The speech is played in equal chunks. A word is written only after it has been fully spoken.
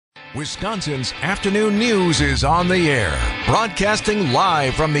Wisconsin's afternoon news is on the air, broadcasting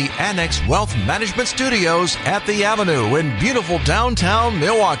live from the Annex Wealth Management Studios at the Avenue in beautiful downtown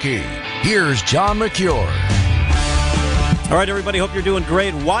Milwaukee. Here's John McCure. All right, everybody, hope you're doing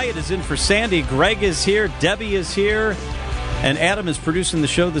great. Wyatt is in for Sandy. Greg is here. Debbie is here. And Adam is producing the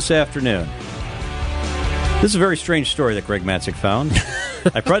show this afternoon. This is a very strange story that Greg Matzik found.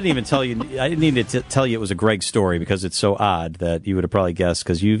 I probably didn't even tell you. I didn't need to tell you it was a Greg story because it's so odd that you would have probably guessed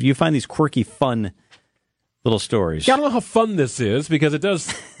because you find these quirky, fun little stories. Yeah, I don't know how fun this is because it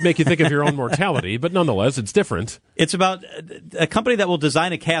does make you think of your own mortality, but nonetheless, it's different. It's about a company that will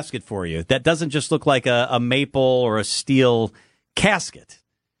design a casket for you that doesn't just look like a maple or a steel casket.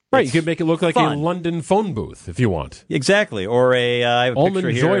 Right, you could make it look like a London phone booth if you want. Exactly, or a I have a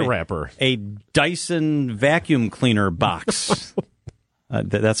Almond Joy wrapper. A Dyson vacuum cleaner box.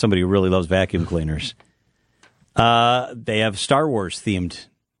 That's somebody who really loves vacuum cleaners. They have Star Wars themed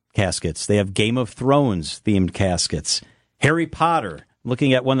caskets. They have Game of Thrones themed caskets. Harry Potter.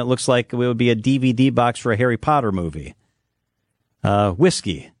 Looking at one that looks like it would be a DVD box for a Harry Potter movie.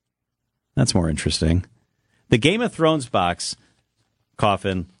 Whiskey. That's more interesting. The Game of Thrones box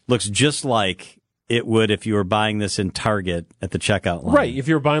coffin looks just like it would if you were buying this in Target at the checkout line. Right, if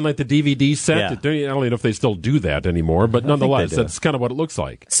you were buying like the DVD set. Yeah. I don't even know if they still do that anymore, but nonetheless, that's kind of what it looks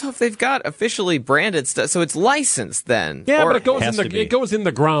like. So if they've got officially branded stuff, so it's licensed then? Yeah, or but it goes in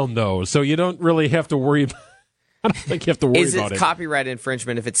the ground, though, so you don't really have to worry about I don't think you have to worry about it. Is it copyright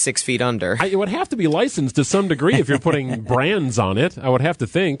infringement if it's 6 feet under? It would have to be licensed to some degree if you're putting brands on it, I would have to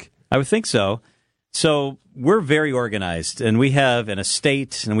think. I would think so. So we're very organized, and we have an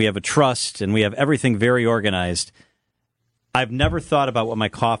estate, and we have a trust, and we have everything very organized. I've never thought about what my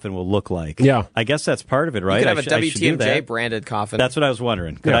coffin will look like. Yeah. I guess that's part of it, right? You could have a WTMJ branded coffin. That's what I was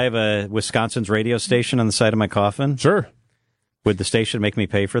wondering. Could I have a Wisconsin's radio station on the side of my coffin? Sure. Would the station make me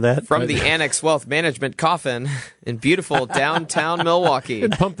pay for that? From the Annex Wealth Management coffin in beautiful downtown Milwaukee.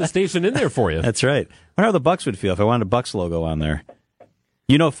 It'd pump the station in there for you. That's right. I wonder how the Bucks would feel if I wanted a Bucks logo on there.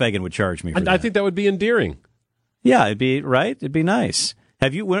 You know Fagan would charge me for that. I think that would be endearing. Yeah, it'd be right. It'd be nice.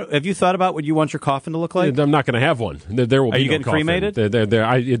 Have you thought about what you want your coffin to look like? I'm not going to have one. There will be no coffin. Are you getting cremated?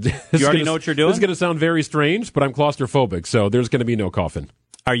 You already know what you're doing? This is going to sound very strange, but I'm claustrophobic, so there's going to be no coffin.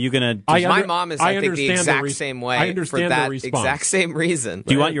 Are you going to... My mom is, I think, the exact same way. I understand for that the response. exact same reason.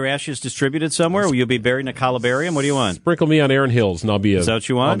 Do you want your ashes distributed somewhere? Will you be buried in a columbarium? What do you want? Sprinkle me on Erin Hills, and I'll be Is that what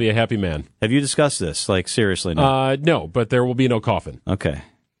you want? I'll be a happy man. Have you discussed this? Like, seriously? No, no, but there will be no coffin. Okay.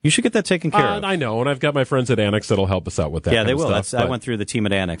 You should get that taken care of. I know, and I've got my friends at Annex that'll help us out with that. Yeah, they will. Stuff, I went through the team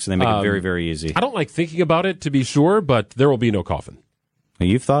at Annex, and they make it very, very easy. I don't like thinking about it, to be sure, but there will be no coffin.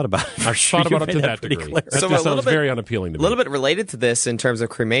 You've thought about it. I've thought about it to that degree. Clear. That just sounds very unappealing to me. A little bit related to this in terms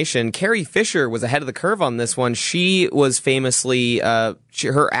of cremation, Carrie Fisher was ahead of the curve on this one. She was famously,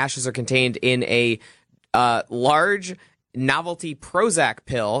 her ashes are contained in a large novelty Prozac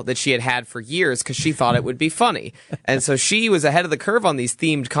pill that she had for years because she thought it would be funny. And so she was ahead of the curve on these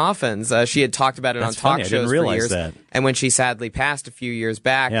themed coffins. She had talked about it on talk shows for years. That. And when she sadly passed a few years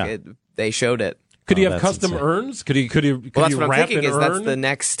back, they showed it. Could you have custom urns? Could you well, that's you what I'm wrap thinking an is urn?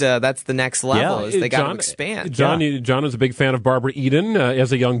 that's the next level. Is they got to expand. John was a big fan of Barbara Eden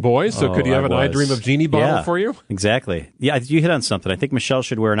as a young boy, so could you have an I Dream of Jeannie bottle for you? Exactly. Yeah, you hit on something. I think Michelle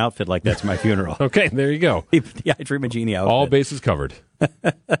should wear an outfit like that to my funeral. Okay, there you go. Yeah, I Dream of Jeannie outfit. All bases covered.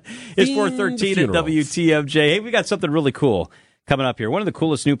 It's 4:13 at WTMJ. Hey, we got something really cool coming up here. One of the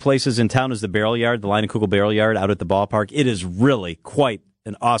coolest new places in town is the Barrel Yard, the Line and Kugel Barrel Yard out at the ballpark. It is really quite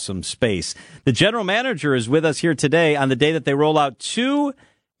an awesome space. The general manager is with us here today on the day that they roll out 2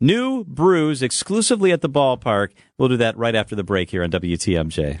 new brews exclusively at the ballpark. We'll do that right after the break here on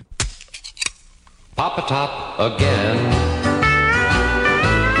WTMJ. Pop a top again.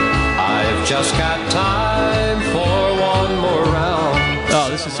 I've just got time for one more round. Oh,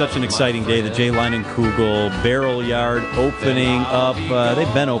 this is such an exciting day. The J. Line and Kugel Barrel Yard opening up.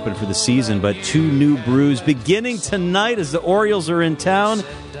 They've been open for the season, but 2 new brews beginning tonight as the Orioles are in town.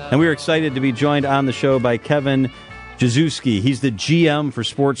 And we're excited to be joined on the show by Kevin Jezewski. He's the GM for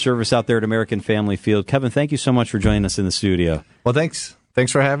Sports Service out there at American Family Field. Kevin, thank you so much for joining us in the studio. Well, thanks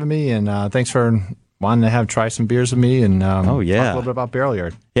for having me, and thanks for wanting to try some beers with me and talk a little bit about Barrel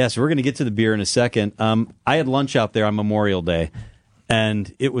Yard. Yeah, so we're going to get to the beer in a second. I had lunch out there on Memorial Day.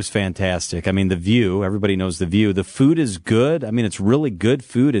 And it was fantastic. I mean, the view, everybody knows the view. The food is good. I mean, it's really good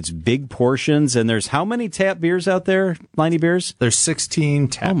food. It's big portions. And there's how many tap beers out there, Liney Beers? There's 16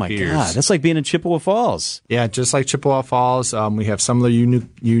 tap beers. Oh, my God. That's like being in Chippewa Falls. Yeah, just like Chippewa Falls. We have some of the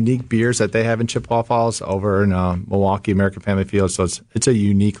unique beers that they have in Chippewa Falls over in Milwaukee, American Family Field. So it's a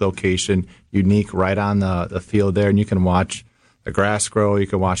unique location, unique right on the field there. And you can watch the grass grow. You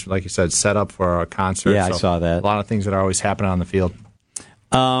can watch, like you said, set up for a concert. Yeah, I saw that. A lot of things that are always happening on the field.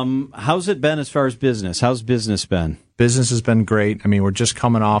 How's it been as far as business? How's business been? Business has been great. I mean, we're just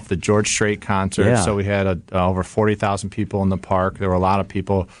coming off the George Strait concert, so we had over 40,000 people in the park. There were a lot of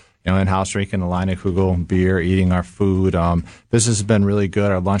people, in-house drinking a line of Kugel beer, eating our food. Business has been really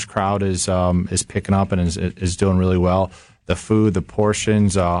good. Our lunch crowd is picking up and is doing really well. The food, the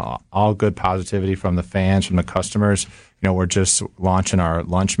portions, all good positivity from the fans, from the customers. We're just launching our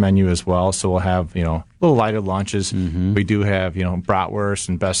lunch menu as well, so we'll have, little lighter lunches. Mm-hmm. We do have, bratwurst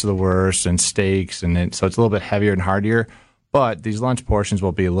and best of the worst and steaks, so it's a little bit heavier and heartier. But these lunch portions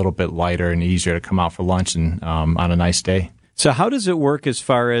will be a little bit lighter and easier to come out for lunch and on a nice day. So how does it work as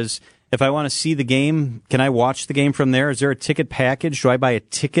far as if I want to see the game, can I watch the game from there? Is there a ticket package? Do I buy a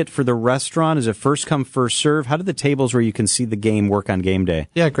ticket for the restaurant? Is it first come, first serve? How do the tables where you can see the game work on game day?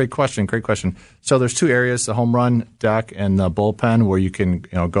 Yeah, great question. So there's two areas, the home run deck and the bullpen, where you can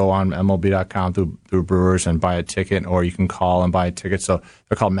go on MLB.com through Brewers and buy a ticket, or you can call and buy a ticket. So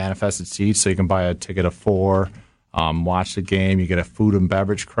they're called manifested seats, so you can buy a ticket of 4, watch the game. You get a food and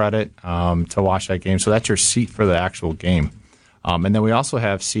beverage credit to watch that game. So that's your seat for the actual game. And then we also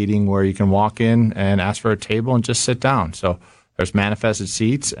have seating where you can walk in and ask for a table and just sit down. So there's manifested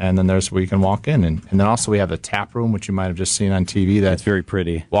seats, and then there's where you can walk in. And then also we have the tap room, which you might have just seen on TV. That's very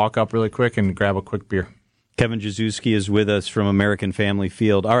pretty. Walk up really quick and grab a quick beer. Kevin Jezewski is with us from American Family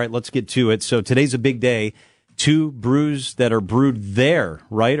Field. All right, let's get to it. So today's a big day. 2 brews that are brewed there,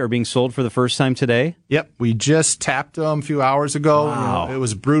 right, are being sold for the first time today? Yep. We just tapped them a few hours ago. Wow. It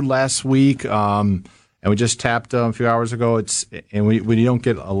was brewed last week. And we just tapped them a few hours ago. We don't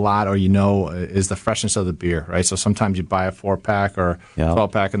get a lot, or is the freshness of the beer, right? So sometimes you buy a 4-pack or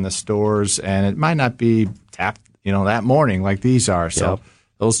 12-pack in the stores, and it might not be tapped, that morning like these are. So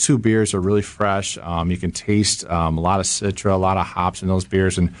those 2 beers are really fresh. You can taste a lot of citra, a lot of hops in those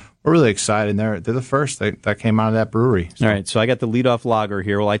beers, and we're really excited. They're the first that came out of that brewery. So. All right, so I got the leadoff lager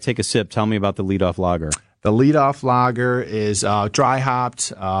here. Well, I take a sip. Tell me about the leadoff lager. The leadoff lager is dry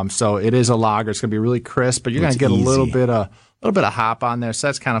hopped, so it is a lager. It's going to be really crisp, but you're going to get a little bit of hop on there. So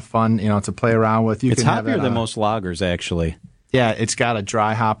that's kind of fun, to play around with. It's hoppier than most lagers, actually. Yeah, it's got a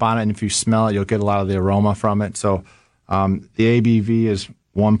dry hop on it, and if you smell it, you'll get a lot of the aroma from it. So the ABV is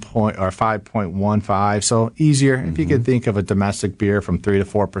 5.15, so easier. Mm-hmm. If you could think of a domestic beer from 3 to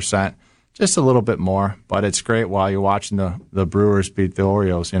 4%. Just a little bit more, but it's great while you're watching the Brewers beat the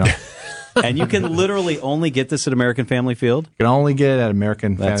Orioles, And you can literally only get this at American Family Field? You can only get it at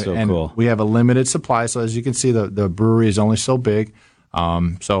American Family. That's so cool. We have a limited supply, so as you can see, the brewery is only so big.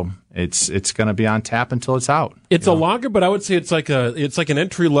 So it's going to be on tap until it's out. It's a lager, but I would say it's like an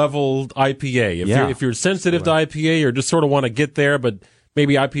entry-level IPA. If you're sensitive to IPA or just sort of want to get there, but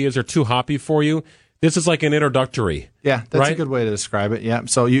maybe IPAs are too hoppy for you, this is like an introductory. Yeah, that's a good way to describe it. Yeah.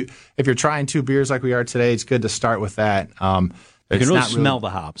 So if you're trying 2 beers like we are today, it's good to start with that. You can really smell the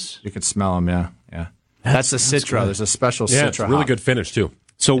hops. You can smell them, yeah. That's the citra. There's a special citra it's a really hop. good finish, too.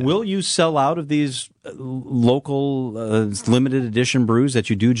 So will you sell out of these local limited edition brews that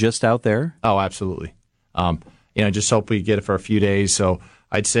you do just out there? Oh, absolutely. Just hope we get it for a few days. So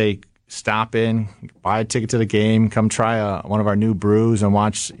I'd say stop in, buy a ticket to the game, come try one of our new brews and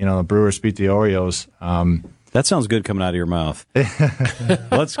watch, the Brewers beat the Orioles. That sounds good coming out of your mouth.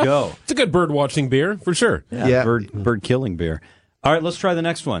 Let's go. It's a good bird-watching beer, for sure. Yeah. Bird-killing beer. All right, let's try the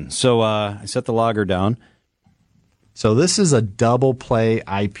next one. So I set the lager down. So this is a double play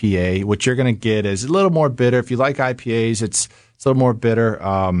IPA. What you're going to get is a little more bitter. If you like IPAs, it's a little more bitter.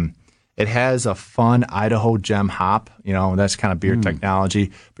 It has a fun Idaho gem hop. That's kind of beer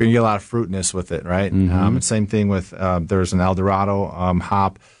technology. But you get a lot of fruitiness with it, right? Mm-hmm. Same thing with there's an Eldorado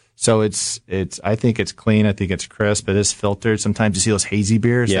hop. So I think it's clean. I think it's crisp. It is filtered. Sometimes you see those hazy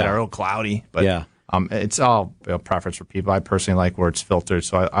beers that are a little cloudy. But it's all preference for people. I personally like where it's filtered.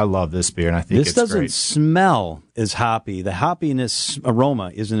 So I love this beer, and I think this it's doesn't great. smell as hoppy. The hoppiness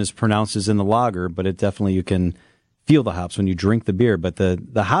aroma isn't as pronounced as in the lager, but it definitely, you can feel the hops when you drink the beer. But the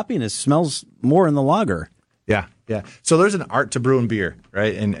hoppiness smells more in the lager. Yeah. So there's an art to brewing beer,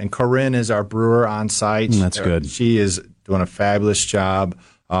 right? And Corinne is our brewer on site. That's good. She is doing a fabulous job.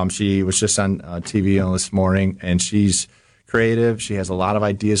 She was just on TV this morning, and she's creative. She has a lot of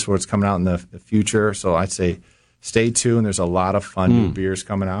ideas for what's coming out in the future. So I'd say stay tuned. There's a lot of fun new beers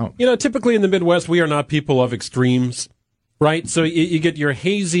coming out. Typically in the Midwest, we are not people of extremes, right? So you get your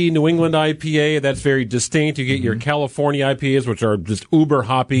hazy New England IPA, that's very distinct. You get your California IPAs, which are just uber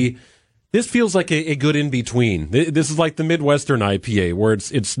hoppy. This feels like a good in-between. This is like the Midwestern IPA, where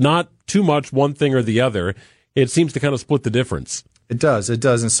it's not too much one thing or the other. It seems to kind of split the difference. It does.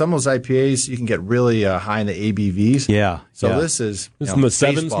 And some of those IPAs, you can get really high in the ABVs. Yeah. So this is in the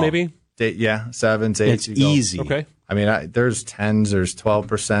 7s, baseball. maybe? 7s, 8s. It's easy. Okay. I mean, there's 10s, there's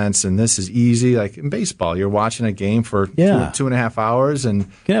 12%, and this is easy. Like in baseball, you're watching a game for 2.5 hours, and you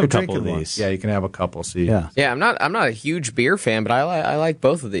can have you're a couple of drinking these. one. Yeah, you can have a couple. So Yeah. I'm not a huge beer fan, but I like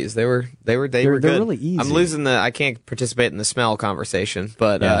both of these. They were good. They're really easy. I'm losing I can't participate in the smell conversation,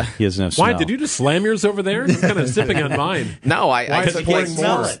 but He has no Why smell. did you just slam yours over there? I'm kind of sipping on mine. no, I is took it pouring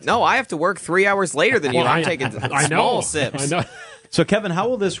small- more? No, I have to work 3 hours later than you. Well, I'm taking small sips. I know. So, Kevin, how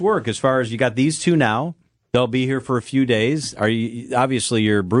will this work as far as you got these two now? They'll be here for a few days. Obviously,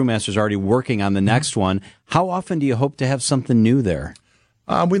 your brewmaster's already working on the next one. How often do you hope to have something new there?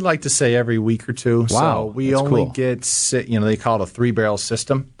 We'd like to say every week or two. Wow, So we that's only cool. get, they call it a 3-barrel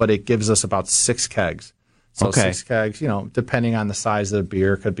system, but it gives us about 6 kegs. So Okay. 6 kegs, depending on the size of the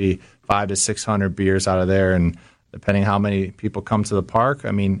beer, could be 500 to 600 beers out of there. And depending how many people come to the park,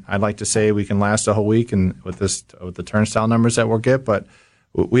 I mean, I'd like to say we can last a whole week and with the turnstile numbers that we'll get, but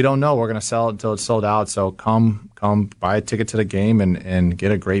we don't know. We're going to sell it until it's sold out. So come buy a ticket to the game and get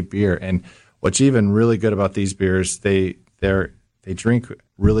a great beer. And what's even really good about these beers, they drink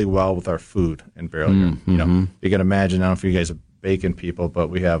really well with our food in barrel year. You can imagine. I don't know if you guys are bacon people, but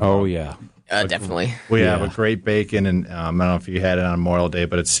we have. Oh yeah, Definitely. We have a great bacon, and I don't know if you had it on Memorial Day,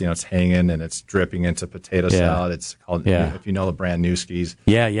 but it's it's hanging and it's dripping into potato salad. It's called if you know the brand Newski's.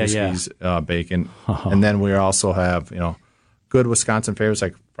 Newski's bacon, and then we also have good Wisconsin favorites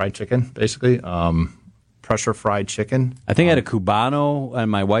like fried chicken, basically. Pressure fried chicken. I think I had a Cubano,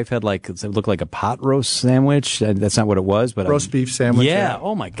 and my wife had it looked like a pot roast sandwich. That's not what it was, but roast beef sandwich. Yeah.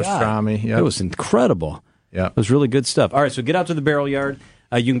 Oh my god. Pastrami. Yep. It was incredible. Yeah. It was really good stuff. All right, so get out to the Barrel Yard.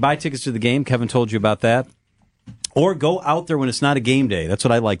 You can buy tickets to the game. Kevin told you about that. Or go out there when it's not a game day. That's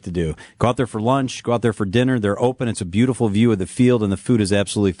what I like to do. Go out there for lunch. Go out there for dinner. They're open. It's a beautiful view of the field, and the food is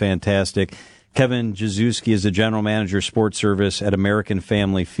absolutely fantastic. Kevin Jezewski is the general manager, sports service at American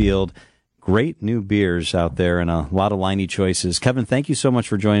Family Field. Great new beers out there and a lot of liney choices. Kevin, thank you so much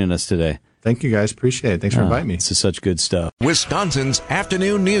for joining us today. Thank you, guys. Appreciate it. Thanks for inviting me. This is such good stuff. Wisconsin's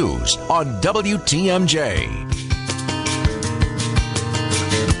afternoon news on WTMJ.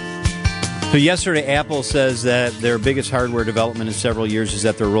 So yesterday, Apple says that their biggest hardware development in several years is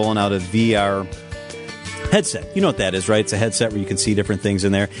that they're rolling out a VR headset. You know what that is, right? It's a headset where you can see different things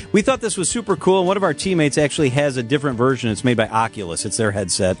in there. We thought this was super cool, and one of our teammates actually has a different version. It's made by Oculus. It's their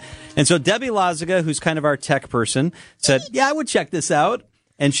headset. And so Debbie Lazaga, who's kind of our tech person, said, yeah, I would check this out.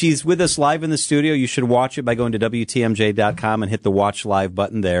 And she's with us live in the studio. You should watch it by going to WTMJ.com and hit the watch live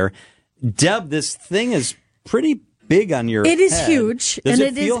button there. Deb, this thing is pretty big on your It is head. huge. Does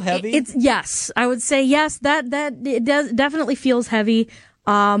and it feel heavy? It's yes. I would say yes. That it does definitely feels heavy.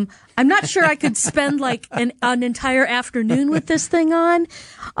 I'm not sure I could spend like an entire afternoon with this thing on.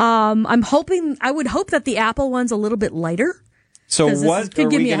 I would hope that the Apple one's a little bit lighter. So what could are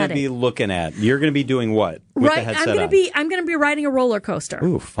give we me a going to be headache. looking at? You're going to be doing what with the headset on? I'm going to be riding a roller coaster.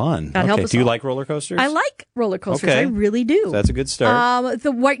 Ooh, fun. That'd help us Do you all. like roller coasters? I like roller coasters. Okay. I really do. So that's a good start.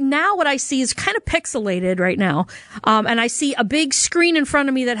 Right now, what I see is kind of pixelated right now, and I see a big screen in front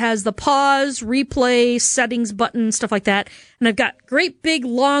of me that has the pause, replay, settings button, stuff like that, and I've got great big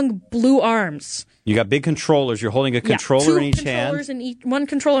long blue arms. You got big controllers. You're holding a controller in each hand. One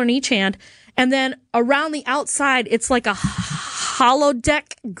controller in each hand, and then around the outside, it's like a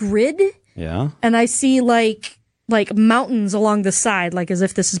holodeck grid. Yeah. And I see like mountains along the side, like as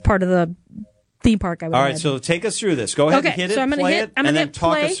if this is part of the theme park. I would All right, imagine. so take us through this. Go ahead and hit it, so I'm gonna play hit- it, I'm and gonna then hit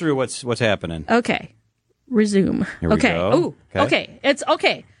talk play. us through what's happening. Okay. Resume. Here we okay. go. Ooh. Okay. Okay. It's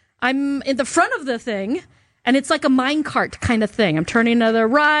okay. I'm in the front of the thing, and it's like a minecart kind of thing. I'm turning to the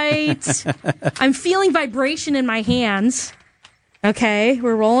right. I'm feeling vibration in my hands. Okay,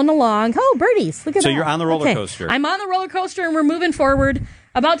 we're rolling along. Oh, birdies! Look at that. So you're on the roller Okay. coaster. I'm on the roller coaster, and we're moving forward.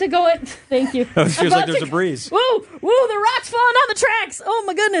 About to go in. Thank you. It feels like there's a breeze. Woo! Woo! The rock's falling on the tracks. Oh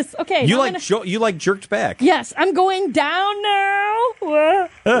my goodness. Okay. You I'm like gonna- you like jerked back. Yes, I'm going down now. Whoa!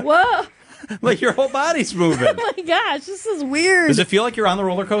 Whoa! Like your whole body's moving. Oh my gosh, this is weird. Does it feel like you're on the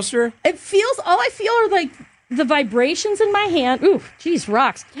roller coaster? It feels, all I feel are like the vibrations in my hand. Ooh, geez,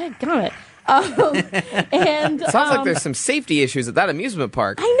 rocks. Got it. And Sounds like there's some safety issues at that amusement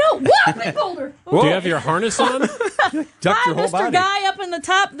park. I know. What? Big boulder. Do you have your harness on? Duck Hi, your whole Mr. body. Guy up in the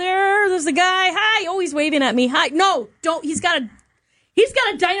top there. There's a guy. Hi. Oh, he's waving at me. Hi. No, don't. He's got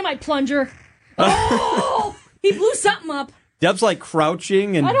a dynamite plunger. Oh, he blew something up. Deb's like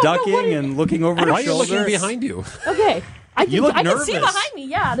crouching and I don't know what ducking it- and looking over her Why are you shoulder. looking behind you? Okay. I You look can see nervous. behind me.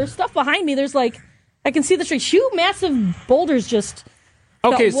 Yeah, there's stuff behind me. There's like, I can see the street. Huge, massive boulders just.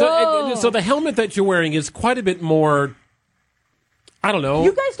 Okay, Whoa. so the helmet that you're wearing is quite a bit more I don't know.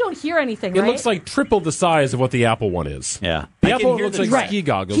 You guys don't hear anything, right? It looks like triple the size of what the Apple one is. Yeah. The Apple one looks like ski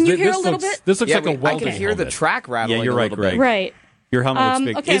goggles. Can you hear a little bit? This looks like a I welding can hear the helmet. track rattling. Yeah, you're right, a little Greg. bit. Right. Your helmet looks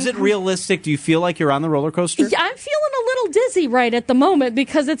big. Okay. Is it realistic? Do you feel like you're on the roller coaster? Yeah, I'm feeling a little dizzy right at the moment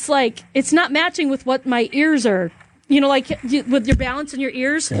because it's like it's not matching with what my ears are. With your balance in your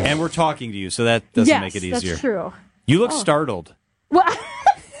ears. And we're talking to you, so that doesn't make it easier. That's true. You look startled. Well,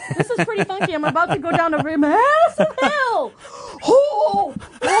 this is pretty funky. I'm about to go down a massive hill. Oh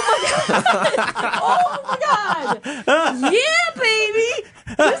my god! Yeah, baby,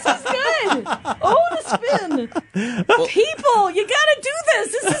 this is good. Oh, the spin. People, you gotta do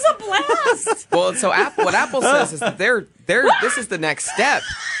this. This is a blast. Well, so what Apple says is that this is the next step.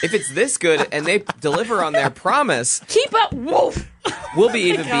 If it's this good and they deliver on their promise, keep up. Woof. We'll be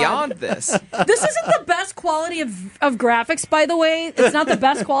even beyond this. This isn't the best quality of graphics, by the way. It's not the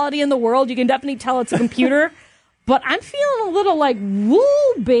best quality in the world. You can definitely tell it's a computer. But I'm feeling a little like, woo,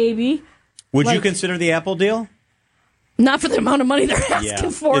 baby. Would you consider the Apple deal? Not for the amount of money they're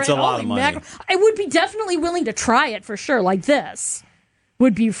asking for it's it. a lot of money. I would be definitely willing to try it for sure. Like this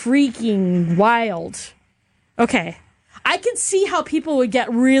would be freaking wild. Okay. I could see how people would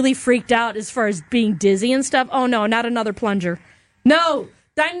get really freaked out as far as being dizzy and stuff. Oh, no, not another plunger. No.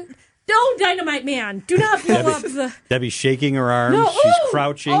 No, Dynamite Man. Do not blow up the... Debbie's shaking her arms. No. She's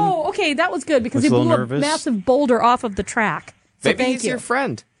crouching. Oh, okay. That was good because he blew a massive boulder off of the track. So Maybe thank he's you. your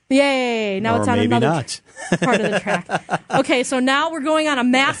friend. Yay. Now Or it's on maybe another not. part of the track. Okay, so now we're going on a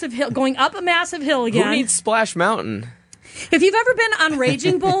massive hill, going up a massive hill again. Who needs Splash Mountain? If you've ever been on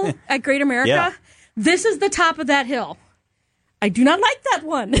Raging Bull at Great America, Yeah. this is the top of that hill. I do not like that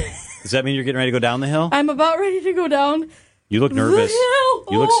one. Does that mean you're getting ready to go down the hill? I'm about ready to go down. You look nervous. The hill.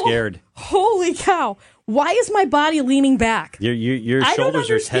 You look scared. Holy cow. Why is my body leaning back? Your I don't shoulders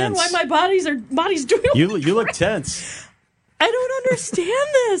are understand tense. why my body's doing You look tense. I don't understand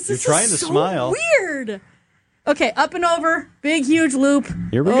this. You're This trying is to so smile. Weird. Okay, up and over. Big, huge loop.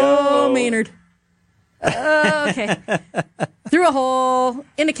 Here we go. Oh, Maynard. Okay. Through a hole,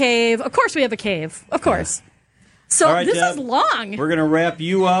 in a cave. Of course we have a cave. Of course. So All right, this Deb, is long. We're going to wrap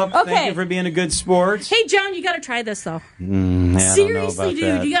you up. Okay. Thank you for being a good sport. Hey, John, you got to try this, though. I don't know Seriously, about dude,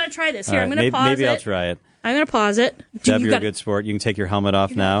 that. you got to try this. Here, All I'm right, going to pause maybe it. I'll try it. I'm going to pause it. Dude, Deb, you you're a gotta- good sport. You can take your helmet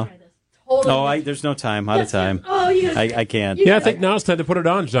off now. try this. Totally. Oh, there's no time. Out of time. Oh, you gotta I can't. Yeah, I think now it's time to put it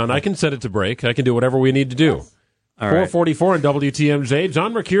on, John. I can set it to break. I can do whatever we need to do. All right. 4:44 on WTMJ.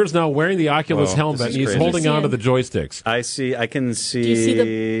 John Mercure's now wearing the Oculus Whoa, helmet. this And is he's crazy. holding on to him? the joysticks. I see. I can see. Do you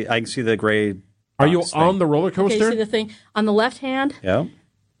see I can see the gray. Are you box on thing. the roller Okay, you coaster? see the thing on the left hand? Yeah.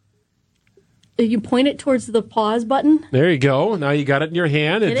 You point it towards the pause button. There you go. Now you got it in your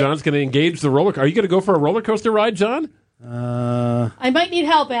hand, and Get it? John's going to engage the roller. Are you going to go for a roller coaster ride, John? I might need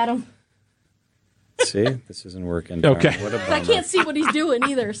help, Adam. See, this isn't working. Okay. What a I bummer. can't see what he's doing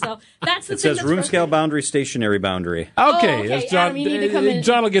either. So that's the It thing. says that's room frustrating. scale boundary, stationary boundary. Okay, okay, as John, Adam, you need to come in.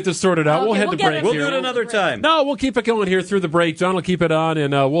 John will get this sorted out. Okay, we'll head we'll to get break it. We'll here. do it another time. No, we'll keep it going here through the break. John will keep it on,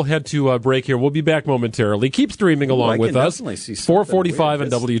 and we'll head to break here. We'll be back momentarily. Keep streaming I along with can us. definitely see something 4:45 on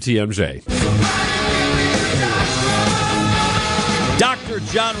weird. WTMJ. Dr.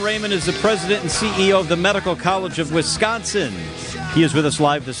 John Raymond is the president and CEO of the Medical College of Wisconsin. He is with us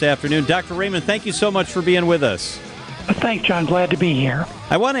live this afternoon. Dr. Raymond, thank you so much for being with us. Thanks, John. Glad to be here.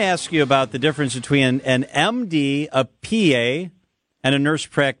 I want to ask you about the difference between an MD, a PA, and a nurse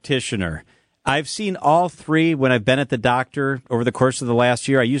practitioner. I've seen all three when I've been at the doctor over the course of the last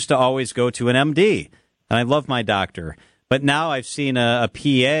year. I used to always go to an MD, and I love my doctor. But now I've seen a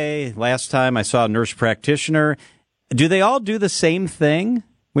PA. Last time I saw a nurse practitioner. Do they all do the same thing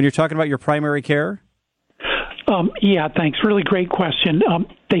when you're talking about your primary care? Yeah, thanks. Really great question.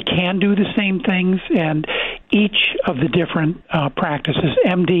 They can do the same things, and each of the different practices,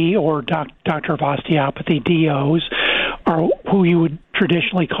 MD or Doctor of Osteopathy, DOs, are who you would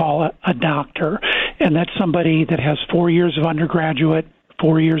traditionally call a doctor. And that's somebody that has 4 years of undergraduate,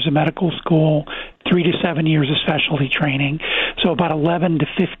 4 years of medical school, 3 to 7 years of specialty training. So about 11 to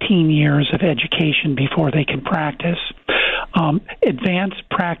 15 years of education before they can practice. Advanced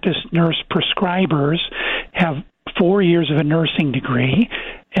practice nurse prescribers have 4 years of a nursing degree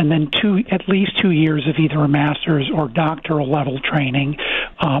and then at least 2 years of either a master's or doctoral level training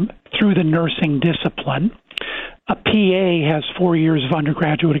through the nursing discipline. A PA has 4 years of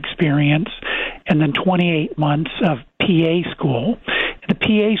undergraduate experience and then 28 months of PA school. The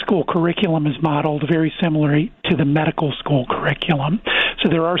PA school curriculum is modeled very similarly to the medical school curriculum. So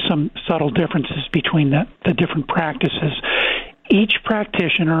there are some subtle differences between the different practices. Each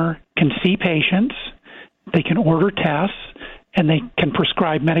practitioner can see patients, they can order tests, and they can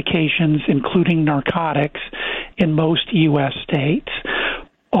prescribe medications, including narcotics, in most U.S. states.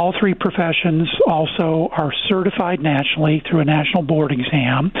 All three professions also are certified nationally through a national board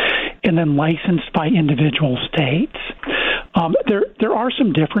exam and then licensed by individual states. There are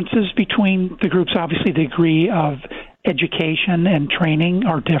some differences between the groups. Obviously, the degree of education and training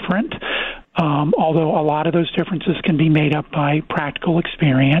are different, although a lot of those differences can be made up by practical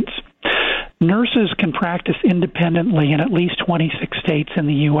experience. Nurses can practice independently in at least 26 states in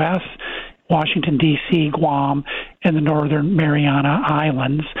the U.S., Washington, D.C., Guam, and the Northern Mariana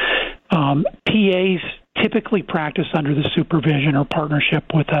Islands. PAs typically practice under the supervision or partnership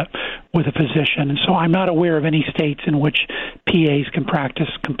with a physician. And so I'm not aware of any states in which PAs can practice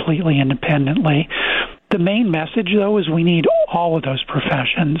completely independently. The main message, though, is we need all of those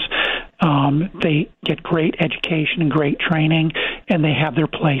professions. They get great education and great training, and they have their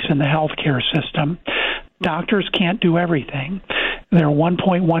place in the healthcare system. Doctors can't do everything. There are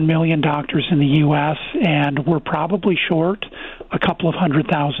 1.1 million doctors in the U.S., and we're probably short a couple of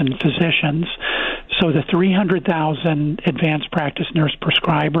 100,000 physicians. So the 300,000 advanced practice nurse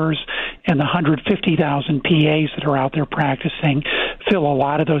prescribers and the 150,000 PAs that are out there practicing fill a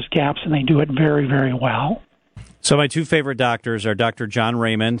lot of those gaps, and they do it very, very well. So my two favorite doctors are Dr. John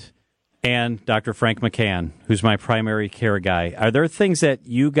Raymond and Dr. Frank McCann, who's my primary care guy. Are there things that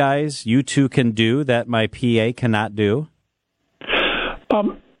you two can do that my PA cannot do?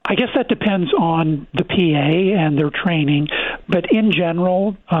 I guess that depends on the PA and their training, but in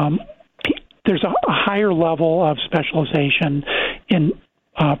general, there's a higher level of specialization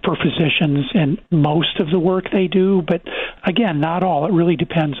for physicians in most of the work they do, but again, not all. It really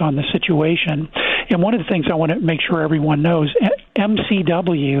depends on the situation. And one of the things I want to make sure everyone knows,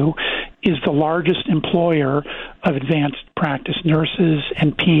 MCW is the largest employer of advanced practice nurses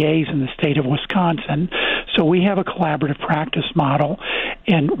and PAs in the state of Wisconsin. So we have a collaborative practice model,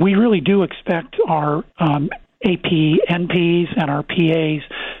 and we really do expect our AP, NPs, and our PAs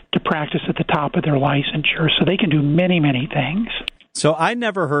to practice at the top of their licensure, so they can do many, many things. So I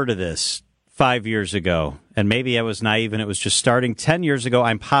never heard of this 5 years ago, and maybe I was naive and it was just starting 10 years ago.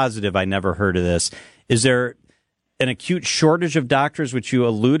 I'm positive I never heard of this. Is there an acute shortage of doctors, which you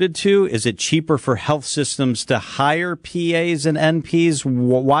alluded to? Is it cheaper for health systems to hire PAs and NPs?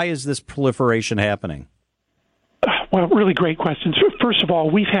 Why is this proliferation happening? Well, really great questions. First of all,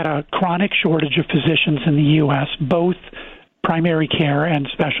 we've had a chronic shortage of physicians in the U.S., both primary care and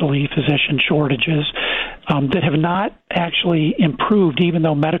specialty physician shortages that have not actually improved, even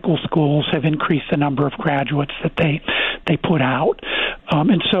though medical schools have increased the number of graduates that they put out.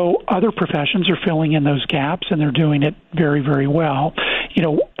 And so other professions are filling in those gaps, and they're doing it very, very well. You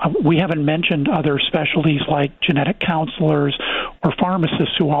know, we haven't mentioned other specialties like genetic counselors or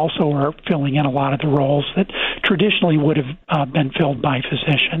pharmacists who also are filling in a lot of the roles that traditionally would have been filled by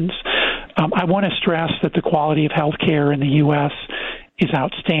physicians. I want to stress that the quality of health care in the U.S. is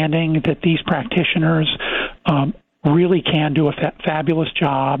outstanding, that these practitioners really can do a fabulous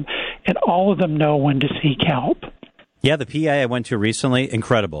job, and all of them know when to seek help. Yeah, the PA I went to recently,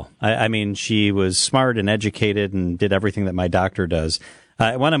 incredible. I mean, she was smart and educated and did everything that my doctor does.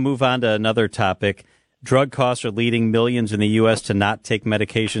 I want to move on to another topic. Drug costs are leading millions in the U.S. to not take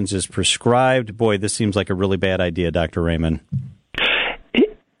medications as prescribed. Boy, this seems like a really bad idea, Dr. Raymond.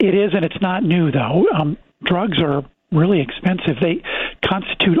 It is, and it's not new, though. Drugs are really expensive. They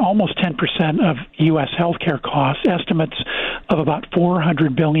constitute almost 10% of U.S. healthcare costs, estimates of about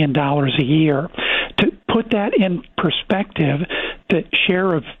 $400 billion a year. To put that in perspective, the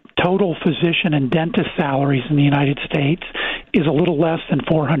share of total physician and dentist salaries in the United States is a little less than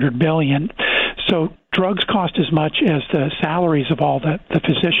 $400 billion. So drugs cost as much as the salaries of all the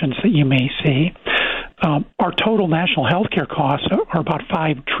physicians that you may see. Our total national healthcare costs are about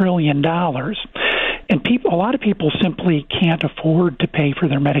 $5 trillion. And a lot of people simply can't afford to pay for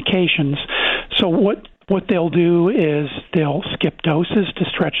their medications. So what they'll do is they'll skip doses to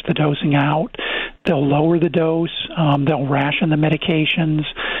stretch the dosing out. They'll lower the dose. They'll ration the medications.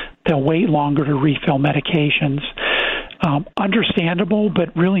 They'll wait longer to refill medications. Understandable,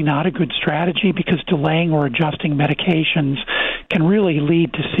 but really not a good strategy, because delaying or adjusting medications can really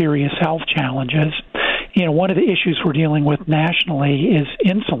lead to serious health challenges. You know, one of the issues we're dealing with nationally is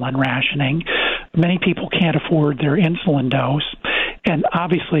insulin rationing. Many people can't afford their insulin dose. And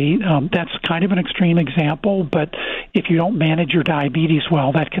obviously, that's kind of an extreme example, but if you don't manage your diabetes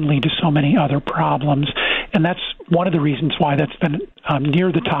well, that can lead to so many other problems. And that's one of the reasons why that's been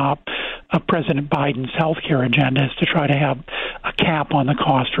near the top of President Biden's healthcare agenda, is to try to have a cap on the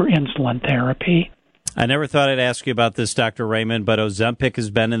cost for insulin therapy. I never thought I'd ask you about this, Dr. Raymond, but Ozempic has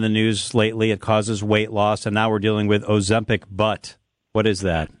been in the news lately. It causes weight loss, and now we're dealing with Ozempic butt. What is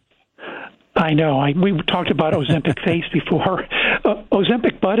that? I know. We talked about Ozempic face before.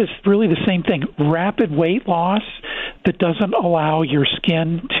 Ozempic butt is really the same thing. Rapid weight loss that doesn't allow your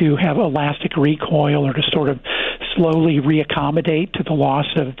skin to have elastic recoil or to sort of slowly reaccommodate to the loss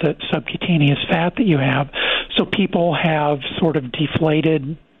of the subcutaneous fat that you have. So people have sort of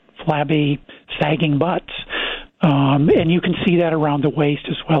deflated, flabby, sagging butts. And you can see that around the waist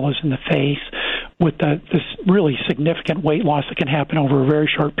as well as in the face with this really significant weight loss that can happen over a very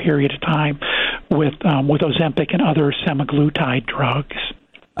short period of time with Ozempic and other semaglutide drugs.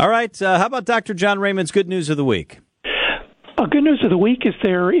 All right. How about Dr. John Raymond's good news of the week? Good news of the week is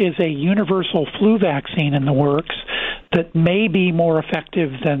there is a universal flu vaccine in the works that may be more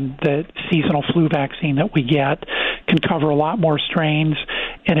effective than the seasonal flu vaccine that we get, can cover a lot more strains,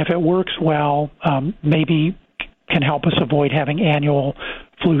 and if it works well, maybe can help us avoid having annual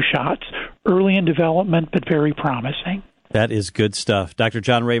flu shots. Early in development, but very promising. That is good stuff. Dr.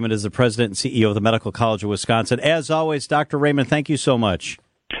 John Raymond is the president and CEO of the Medical College of Wisconsin. As always, Dr. Raymond, thank you so much.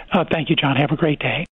 Thank you, John. Have a great day.